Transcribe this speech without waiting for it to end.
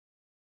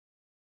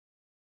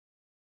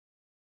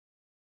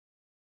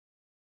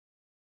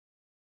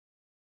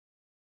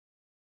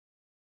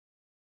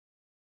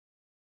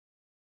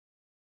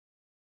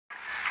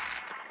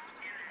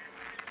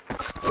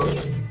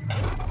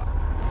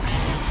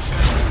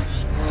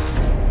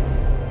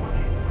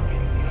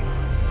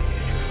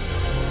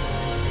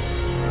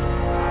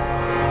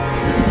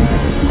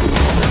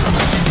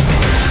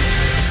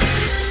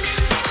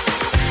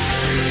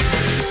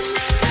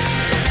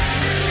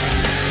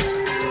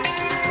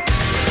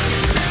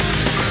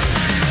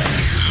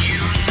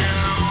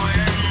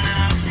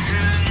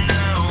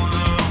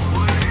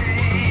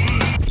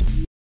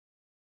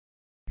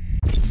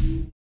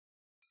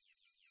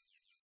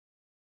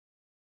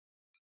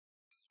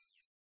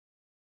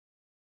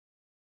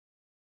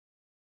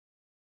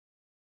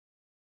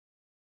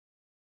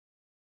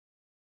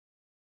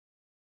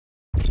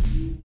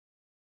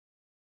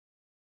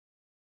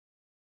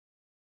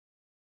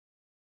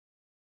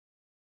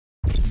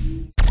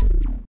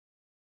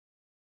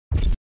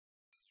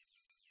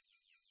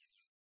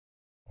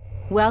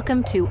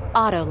Welcome to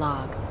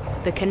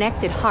Autolog, the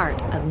connected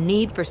heart of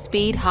Need for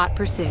Speed Hot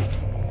Pursuit.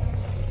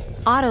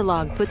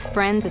 Autolog puts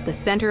friends at the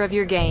center of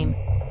your game,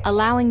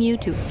 allowing you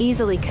to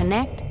easily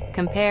connect,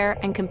 compare,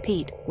 and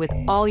compete with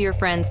all your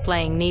friends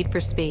playing Need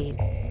for Speed.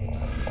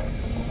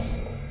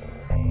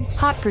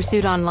 Hot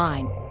Pursuit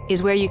Online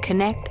is where you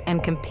connect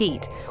and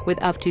compete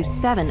with up to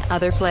 7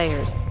 other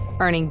players,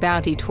 earning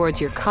bounty towards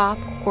your cop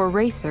or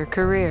racer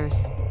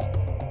careers.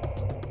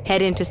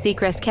 Head into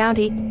Seacrest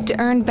County to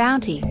earn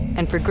bounty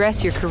and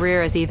progress your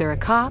career as either a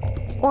cop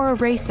or a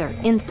racer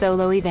in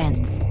solo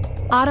events.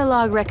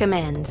 Autolog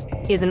Recommends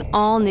is an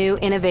all-new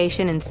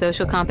innovation in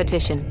social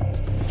competition.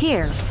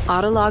 Here,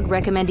 Autolog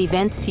recommend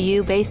events to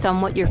you based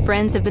on what your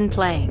friends have been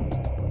playing.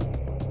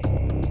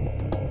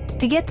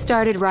 To get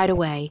started right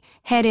away,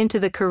 head into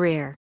the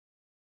career.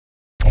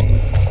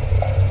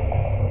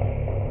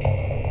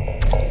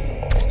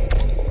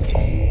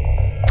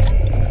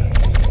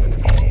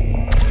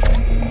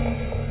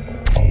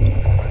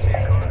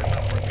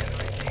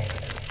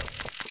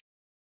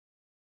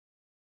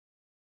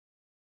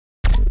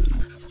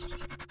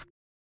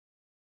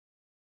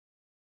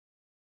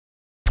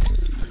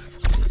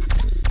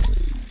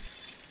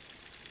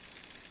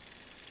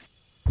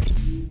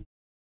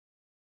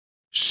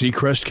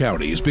 Seacrest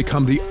County has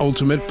become the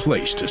ultimate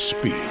place to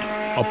speed,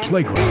 a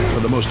playground for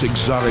the most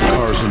exotic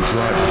cars and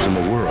drivers in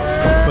the world.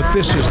 But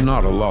this is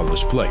not a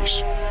lawless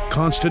place.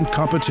 Constant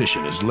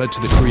competition has led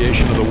to the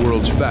creation of the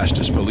world's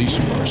fastest police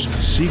force,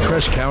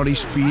 Seacrest County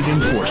Speed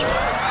Enforcement.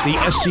 The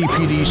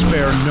SCPD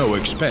spare no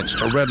expense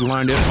to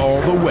redline it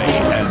all the way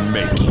and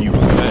make you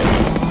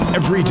pay.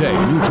 Every day,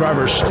 new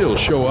drivers still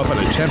show up and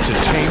attempt to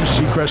tame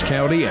Seacrest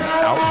County and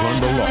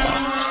outrun the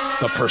law.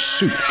 The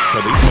pursuit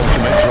for the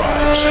ultimate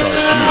drive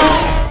starts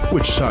here.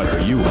 Which side are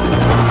you on?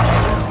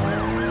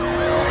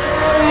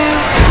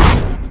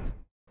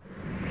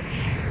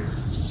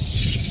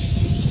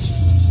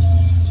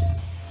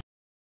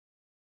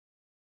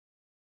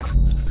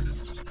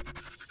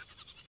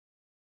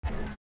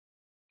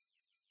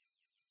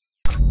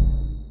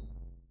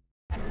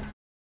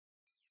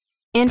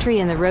 Entry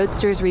in the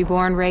Roadsters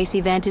Reborn race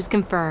event is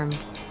confirmed.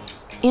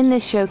 In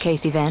this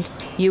showcase event,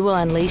 you will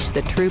unleash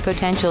the true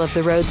potential of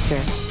the Roadster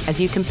as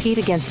you compete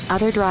against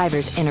other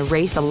drivers in a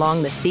race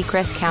along the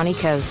Seacrest County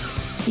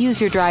coast. Use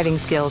your driving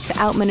skills to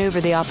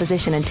outmaneuver the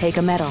opposition and take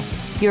a medal.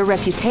 Your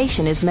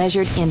reputation is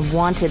measured in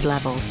wanted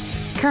levels.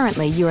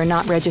 Currently, you are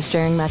not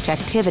registering much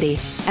activity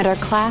and are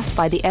classed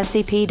by the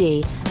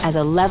SCPD as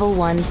a Level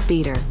 1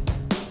 speeder.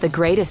 The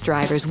greatest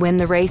drivers win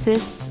the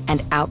races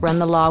and outrun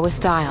the law with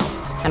style,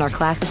 and are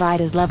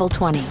classified as Level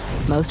 20,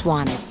 Most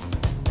Wanted.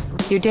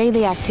 Your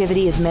daily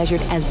activity is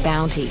measured as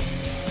bounty.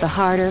 The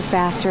harder,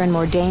 faster, and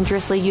more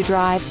dangerously you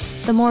drive,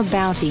 the more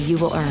bounty you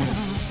will earn.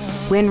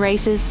 Win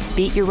races,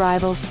 beat your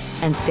rivals,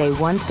 and stay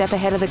one step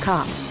ahead of the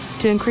cops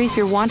to increase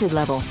your wanted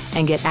level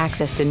and get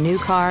access to new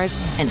cars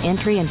and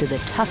entry into the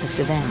toughest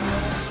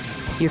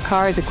events. Your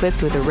car is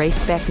equipped with a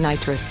race-spec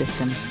nitro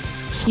system.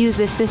 Use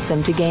this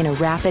system to gain a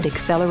rapid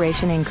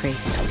acceleration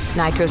increase.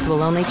 Nitros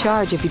will only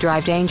charge if you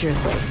drive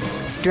dangerously.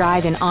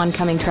 Drive in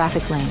oncoming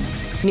traffic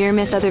lanes,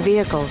 near-miss other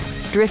vehicles,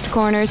 drift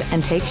corners,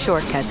 and take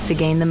shortcuts to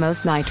gain the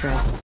most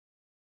nitros.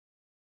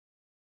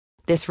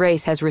 This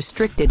race has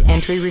restricted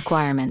entry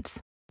requirements.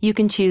 You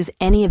can choose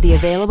any of the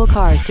available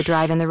cars to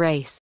drive in the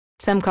race.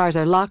 Some cars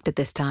are locked at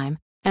this time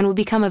and will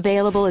become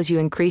available as you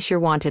increase your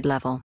wanted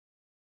level.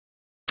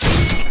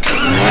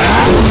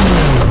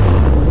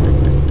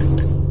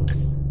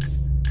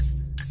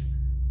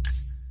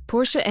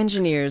 Porsche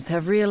engineers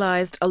have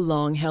realized a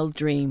long-held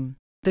dream.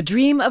 The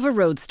dream of a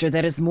roadster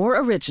that is more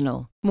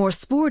original, more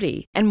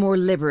sporty, and more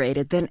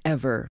liberated than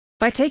ever.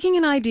 By taking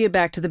an idea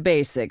back to the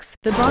basics,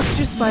 the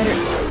Boxster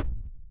Spider...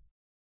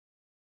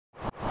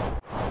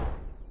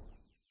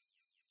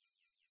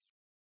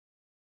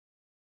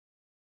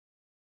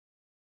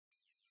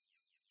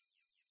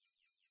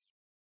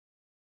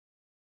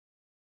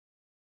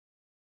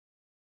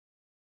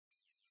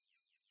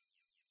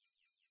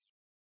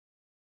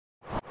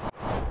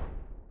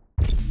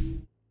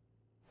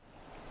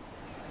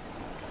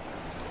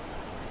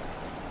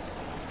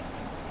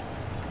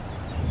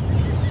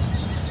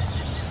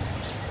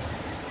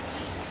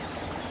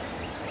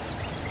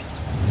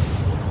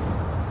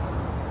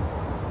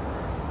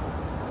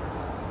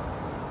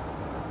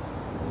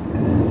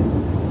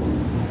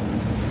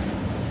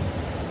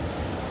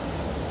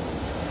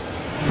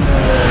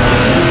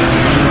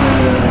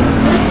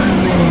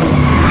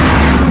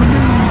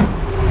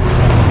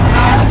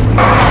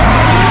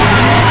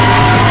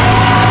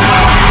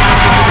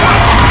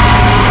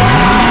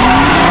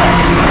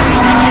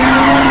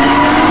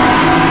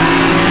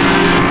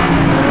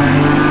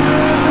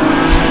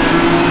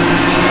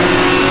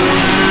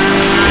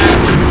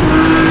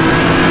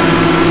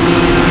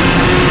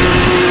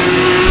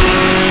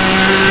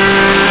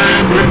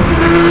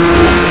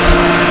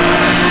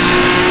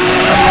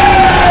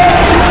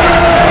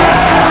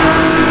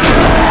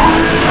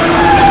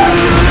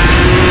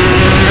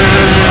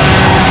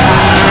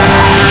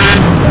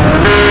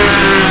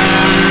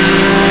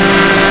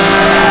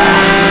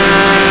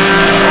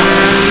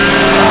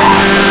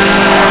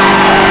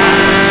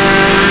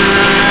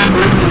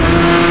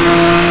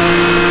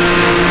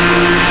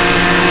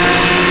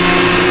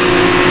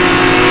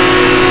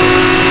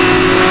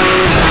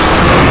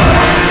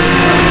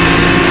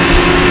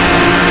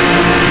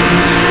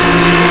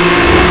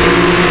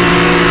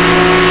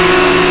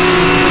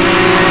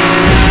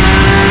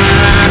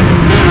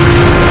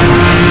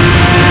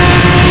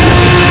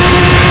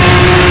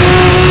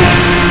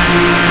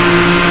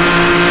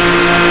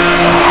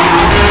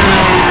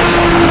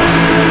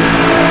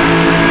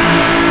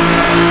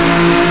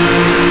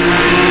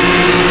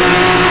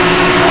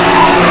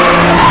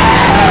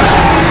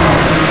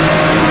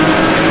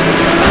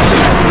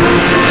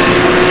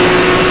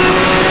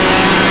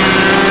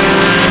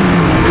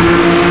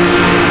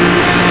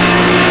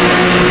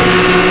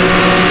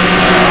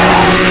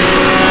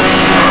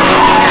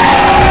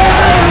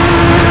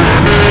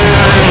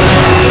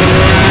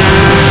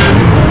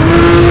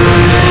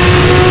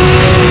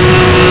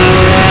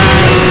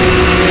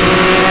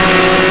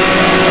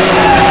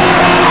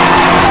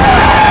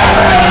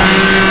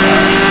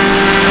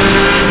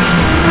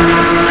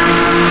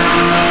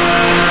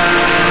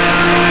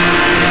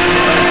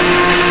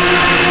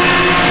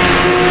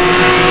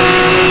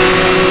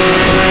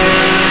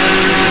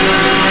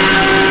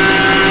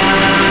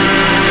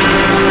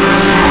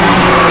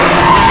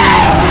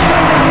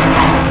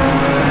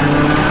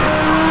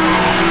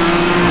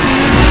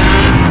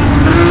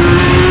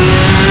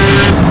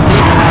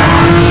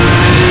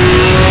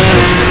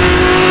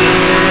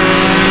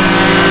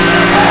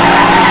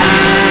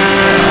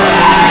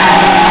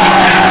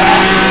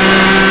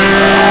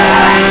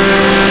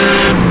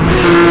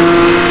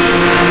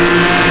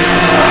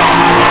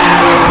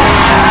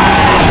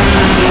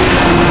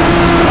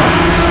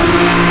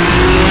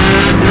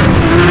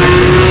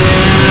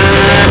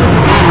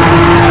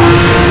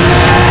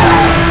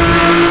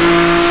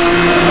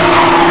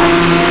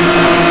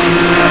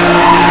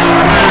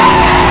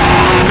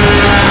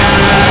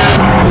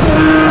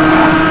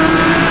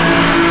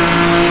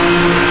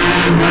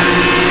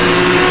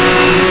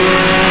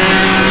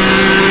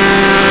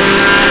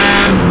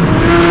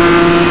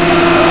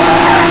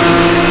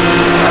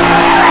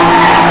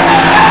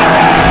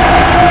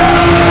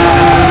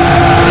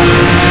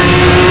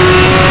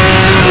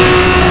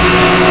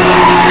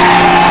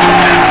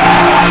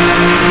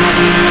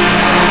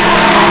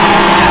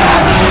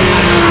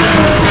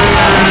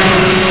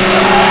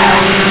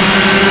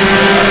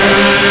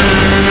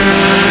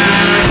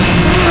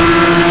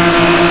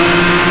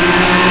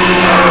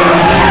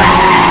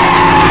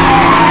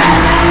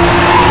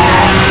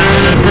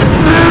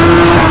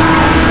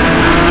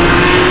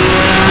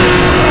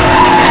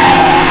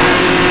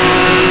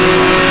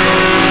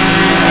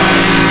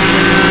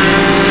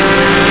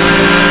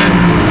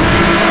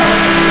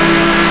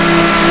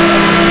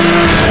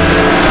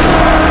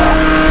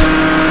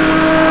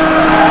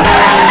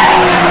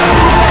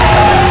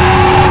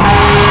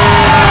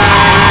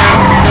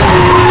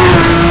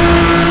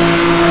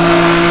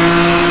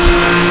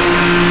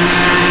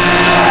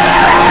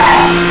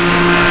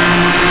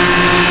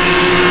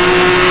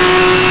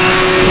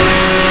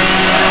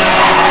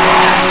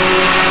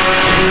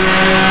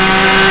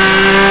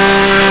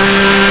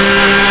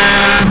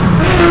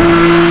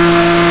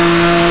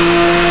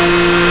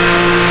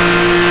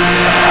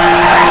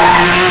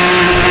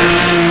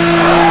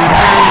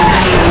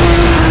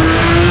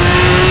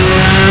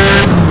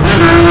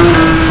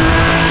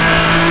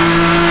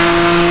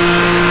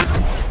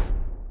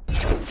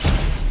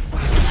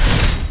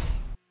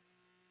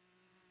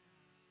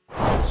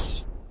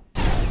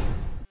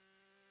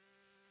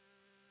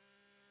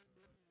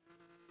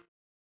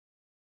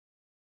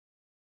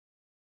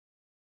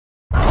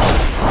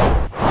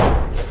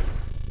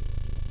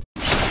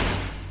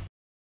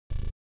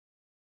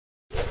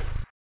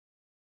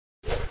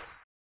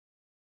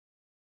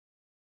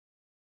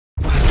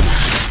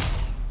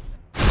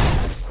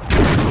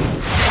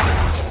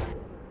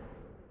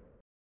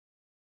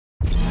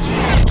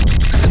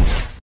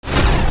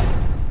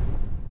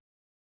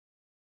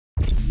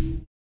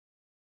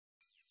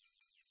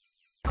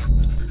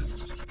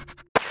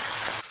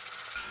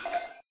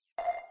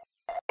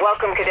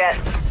 Welcome, Cadet.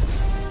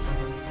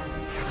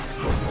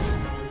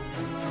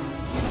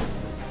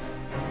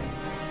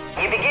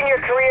 You begin your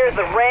career as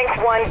a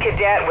Rank 1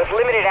 Cadet with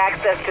limited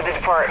access to the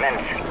department.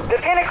 The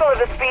pinnacle of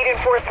the Speed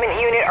Enforcement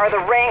Unit are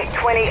the Rank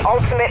 20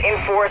 Ultimate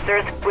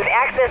Enforcers with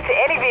access to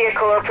any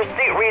vehicle or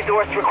pursuit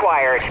resource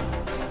required.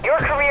 Your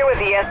career with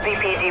the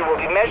SCPD will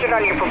be measured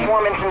on your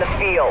performance in the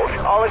field.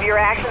 All of your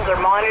actions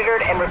are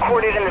monitored and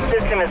recorded in the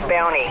system as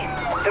bounty.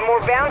 The more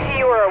bounty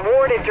you are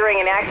awarded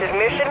during an active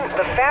mission,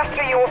 the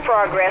faster you will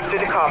progress through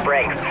the comp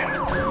ranks.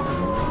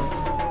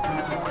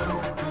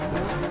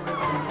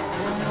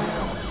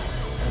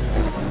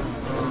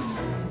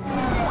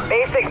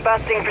 Basic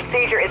busting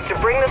procedure is to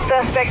bring the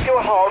suspect to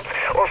a halt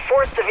or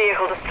force the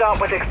vehicle to stop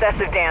with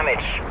excessive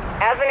damage.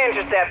 As an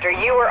interceptor,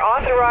 you are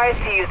authorized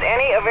to use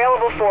any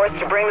available force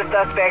to bring the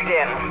suspect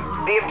in.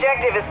 The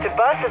objective is to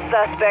bust the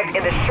suspect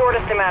in the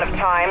shortest amount of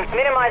time,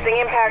 minimizing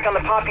impact on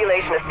the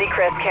population of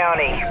Seacrest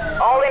County.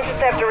 All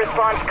interceptor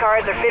response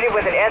cars are fitted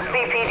with an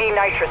SCPD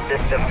nitrous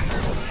system.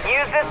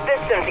 Use this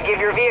system to give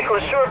your vehicle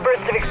a short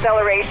burst of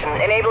acceleration,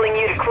 enabling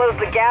you to close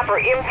the gap or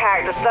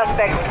impact the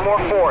suspect with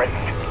more force.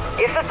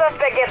 If the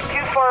suspect gets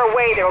too far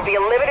away, there will be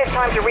a limited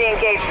time to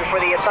re-engage before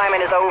the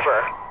assignment is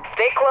over.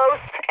 Stay close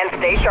and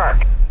stay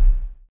sharp.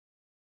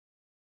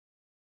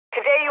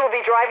 Today you will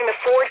be driving the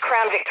Ford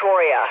Crown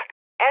Victoria.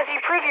 As you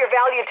prove your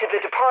value to the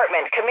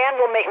department, Command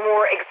will make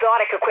more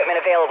exotic equipment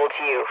available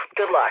to you.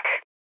 Good luck.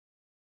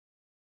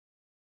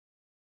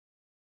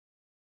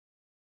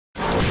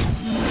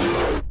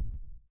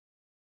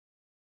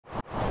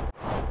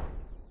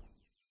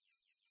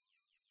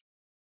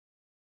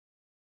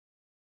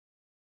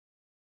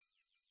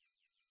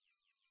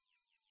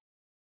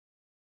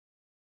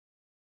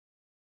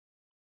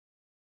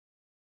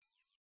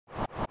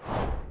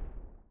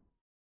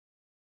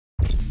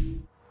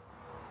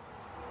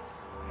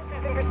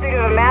 In pursuit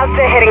of a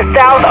Mazda heading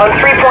south on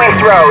 3 Points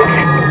Road.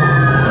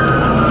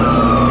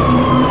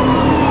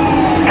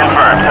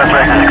 Confirmed.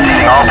 Suspect is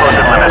exceeding all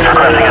posted limits.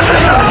 Requesting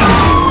assistance.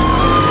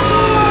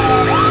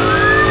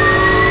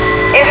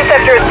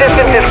 Interceptor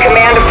assistance is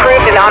command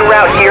approved and en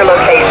route to your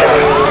location.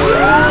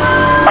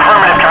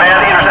 Affirmative,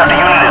 command. Interceptor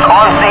unit is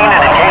on scene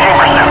and engaging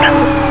pursuit.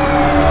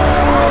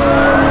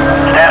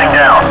 Standing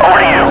down.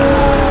 Over to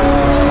you.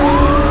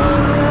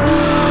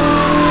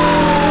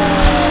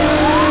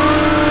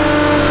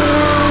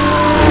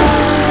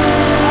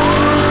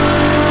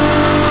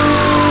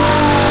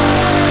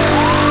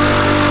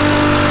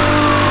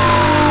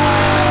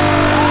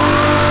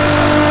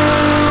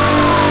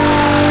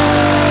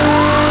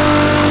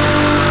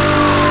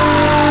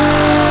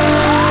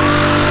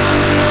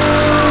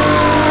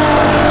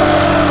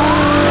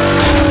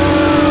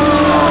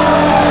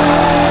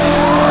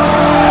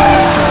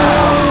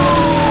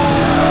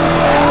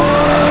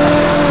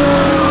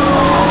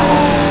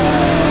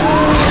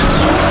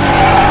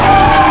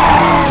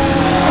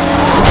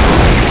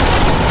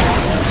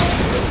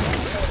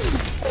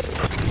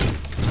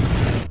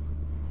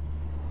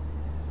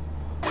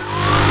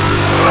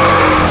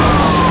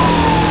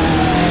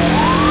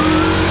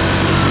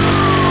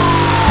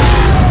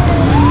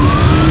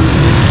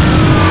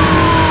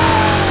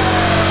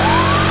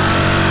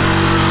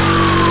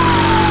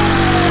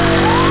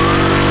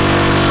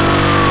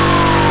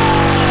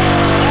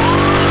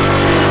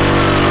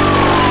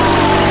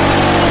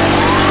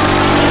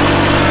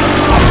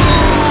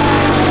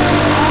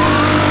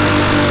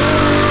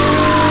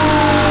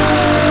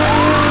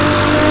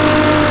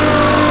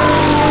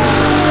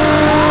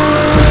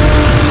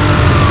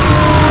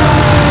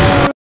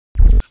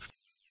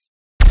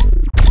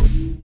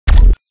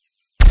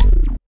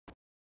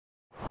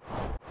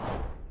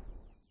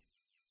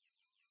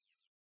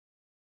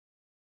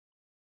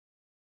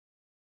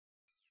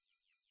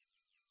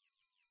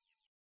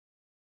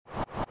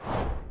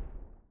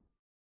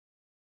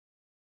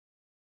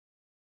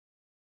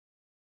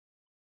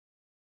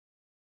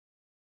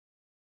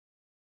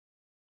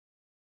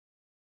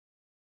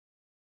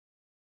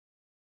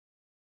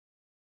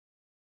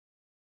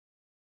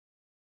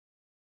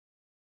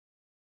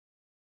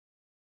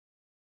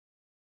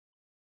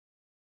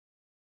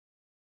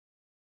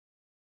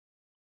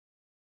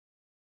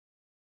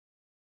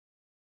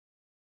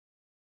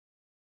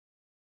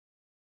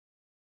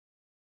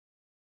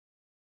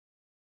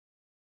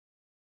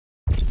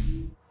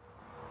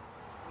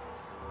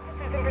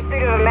 In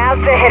pursuit of a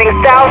Mazda heading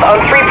south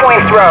on 3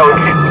 Points Road.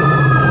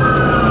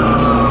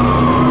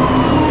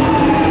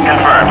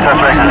 Confirmed.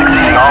 Suspect is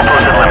exceeding all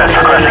posted limits.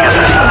 Requesting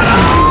assistance.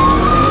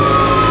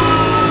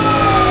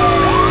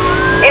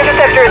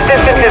 Interceptor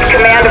assistance is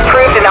command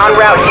approved and en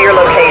route to your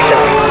location.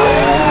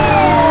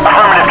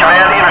 Affirmative,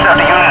 command.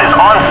 Interceptor unit is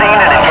on scene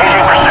and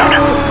engaging pursuit.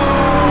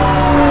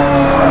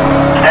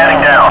 Standing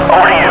down.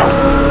 Over to you.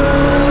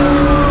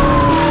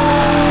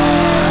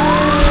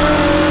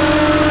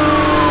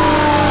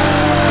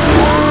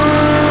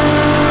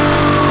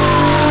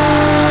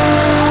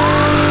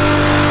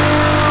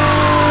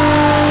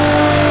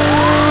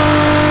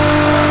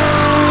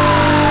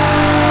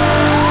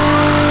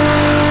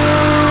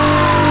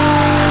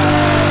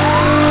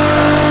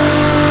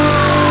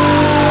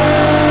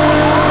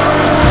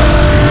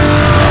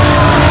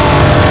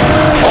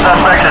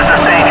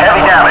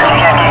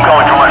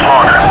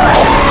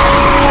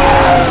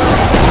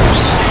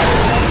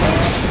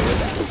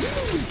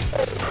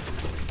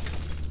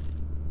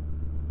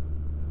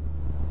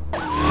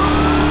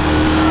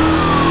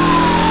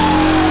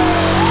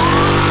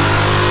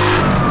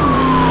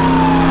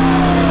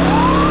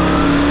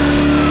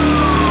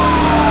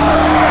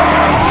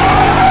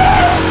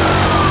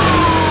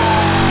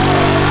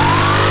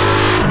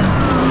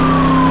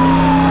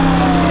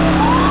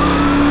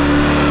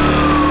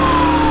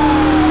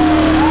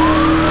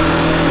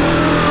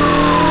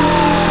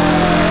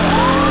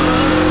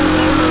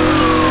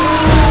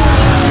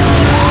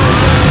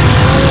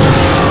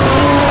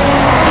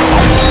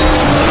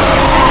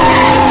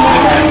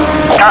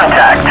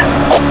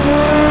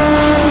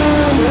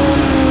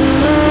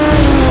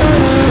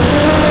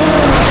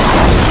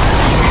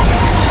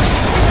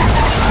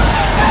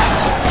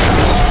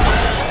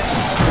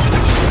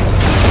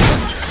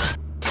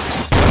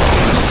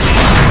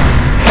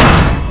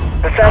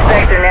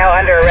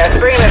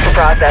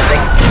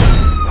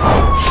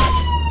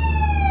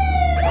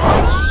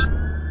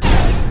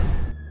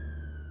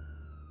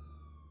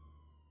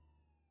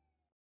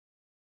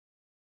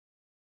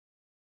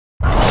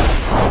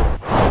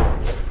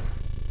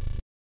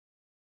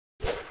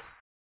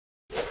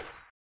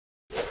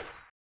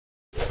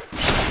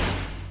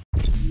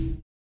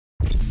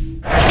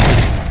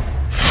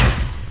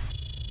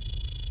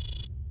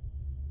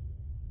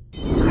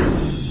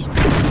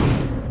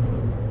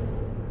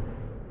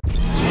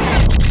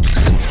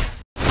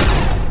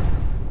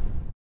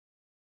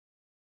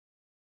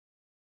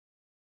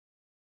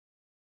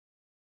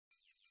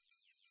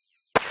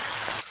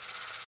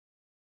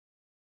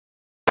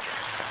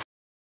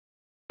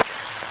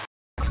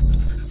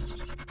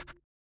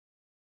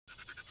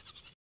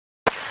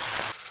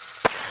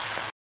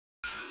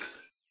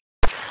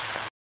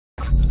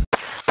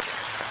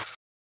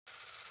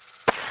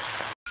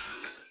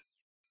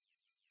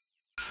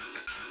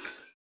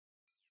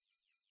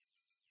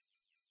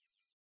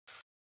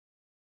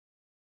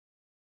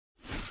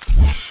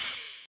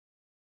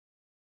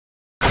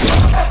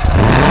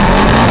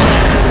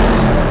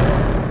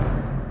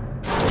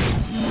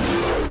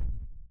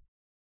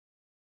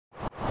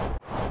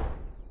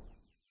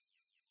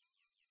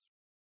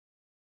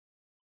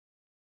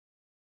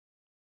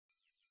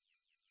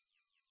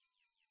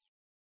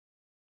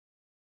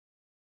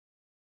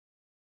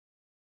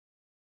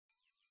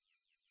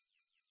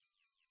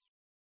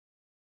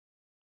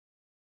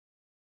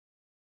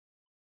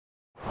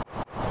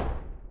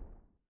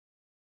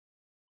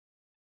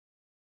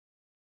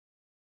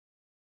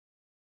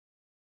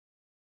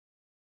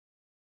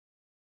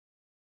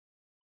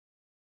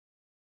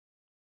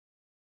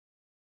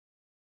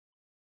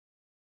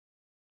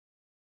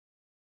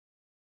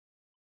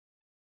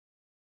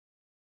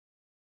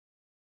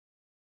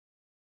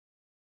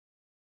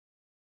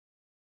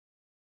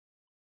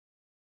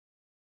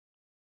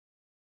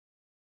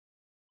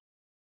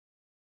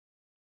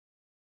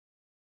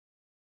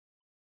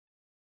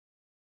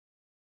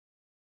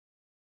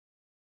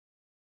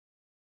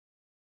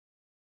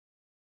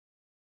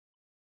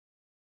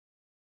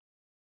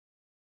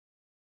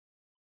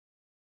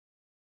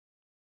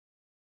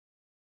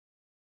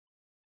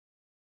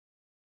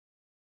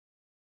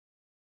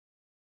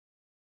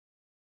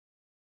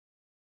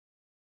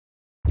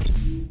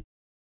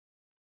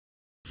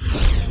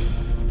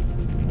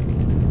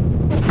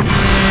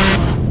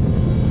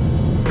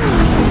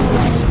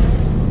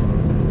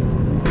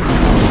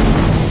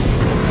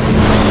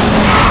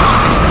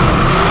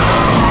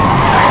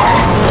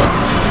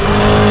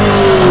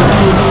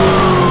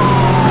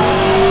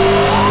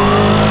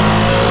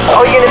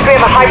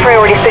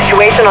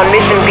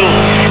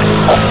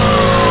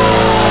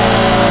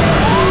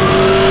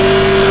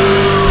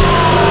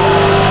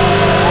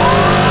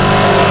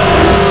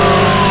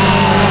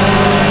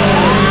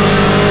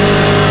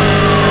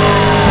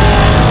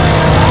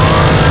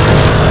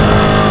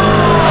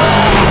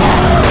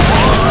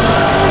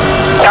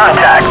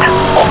 contact.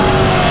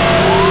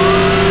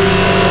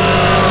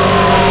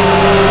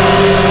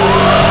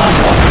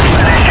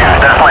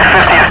 That's my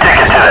 50th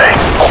ticket today.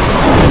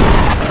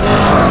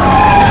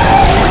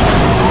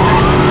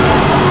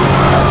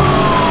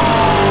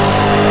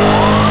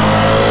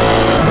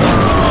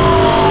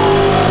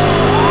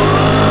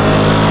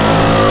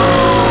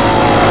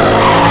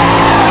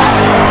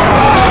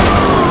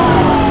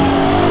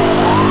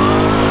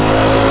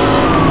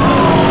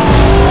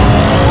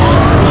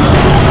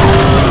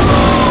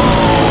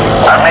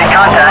 I've made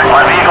contact.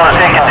 My vehicle has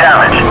taken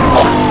damage.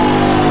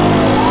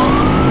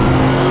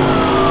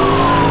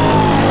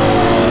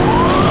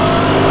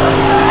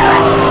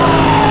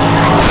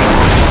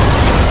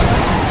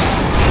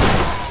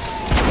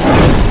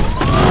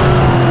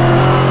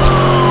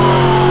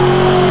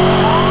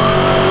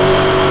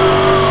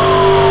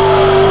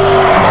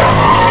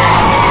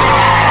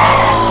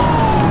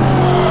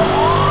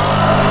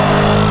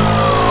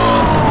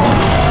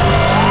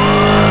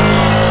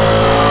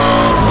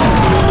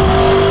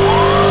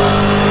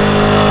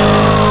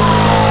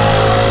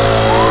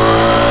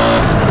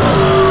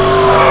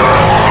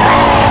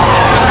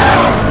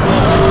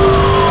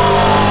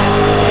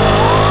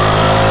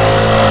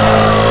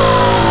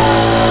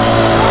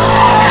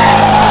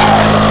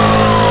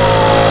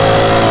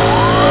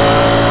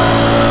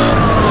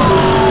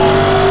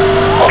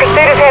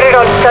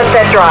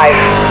 Sunset Drive.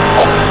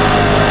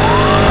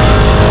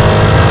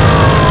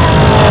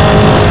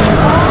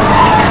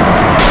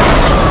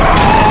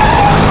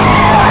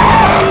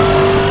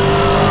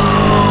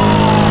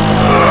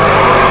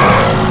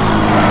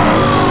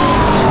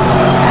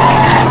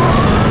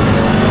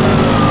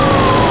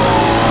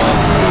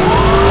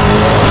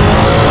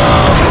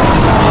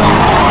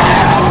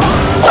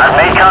 I've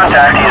made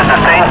contact. He has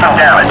sustained some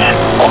damage.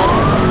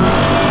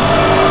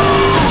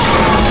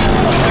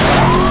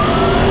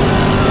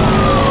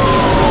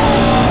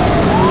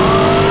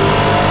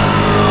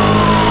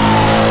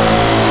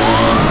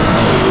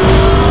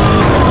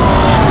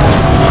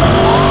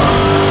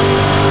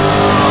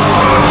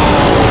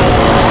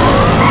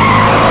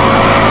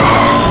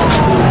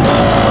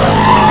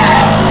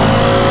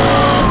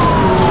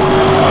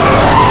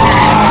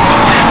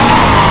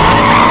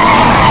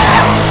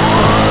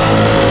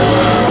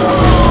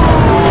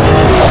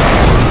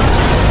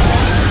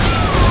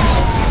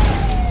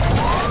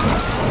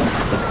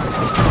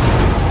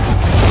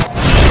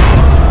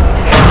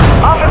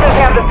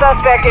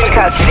 Suspect in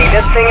custody.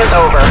 This thing is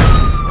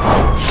over.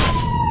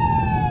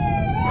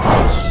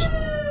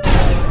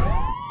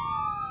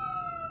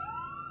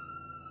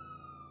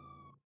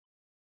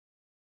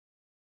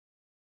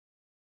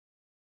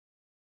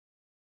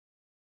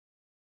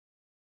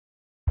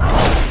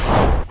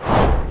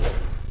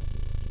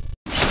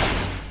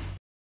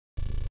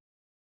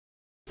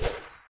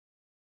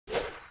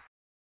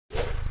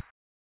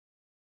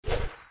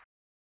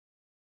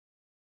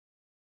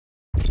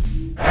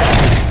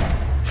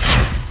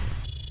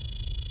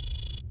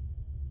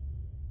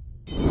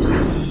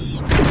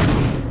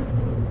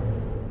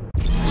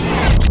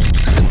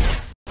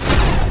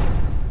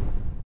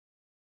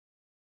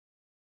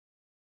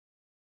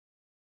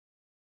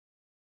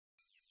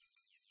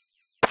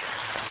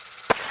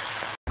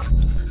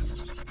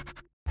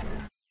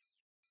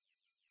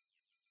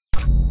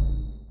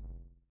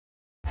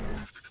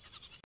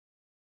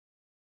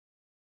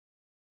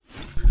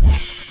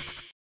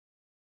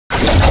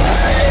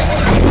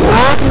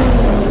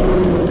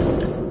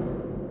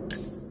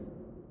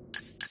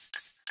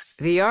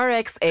 The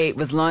RX-8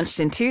 was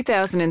launched in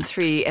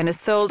 2003 and has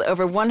sold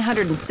over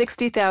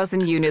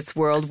 160,000 units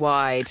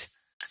worldwide.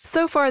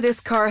 So far,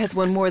 this car has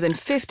won more than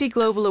 50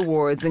 global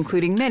awards,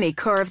 including many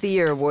Car of the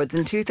Year awards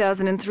in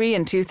 2003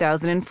 and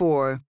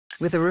 2004.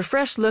 With a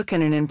refreshed look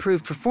and an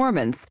improved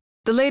performance,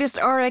 the latest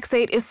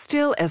RX-8 is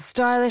still as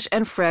stylish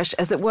and fresh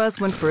as it was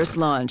when first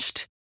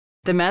launched.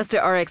 The Mazda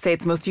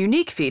RX-8's most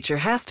unique feature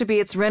has to be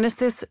its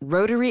Renesys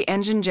rotary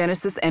engine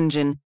Genesis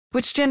engine,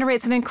 which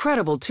generates an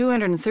incredible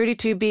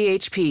 232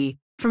 bhp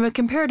from a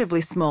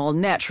comparatively small,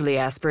 naturally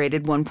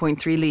aspirated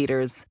 1.3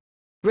 liters.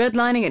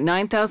 Redlining at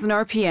 9,000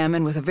 RPM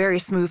and with a very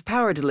smooth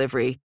power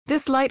delivery,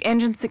 this light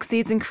engine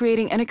succeeds in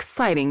creating an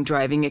exciting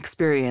driving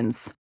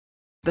experience.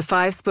 The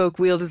 5-spoke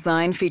wheel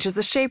design features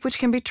a shape which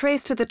can be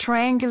traced to the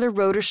triangular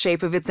rotor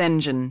shape of its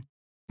engine.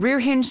 Rear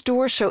hinge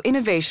doors show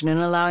innovation in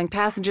allowing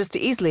passengers to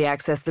easily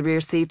access the rear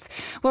seats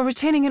while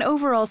retaining an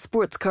overall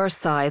sports car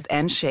size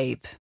and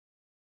shape.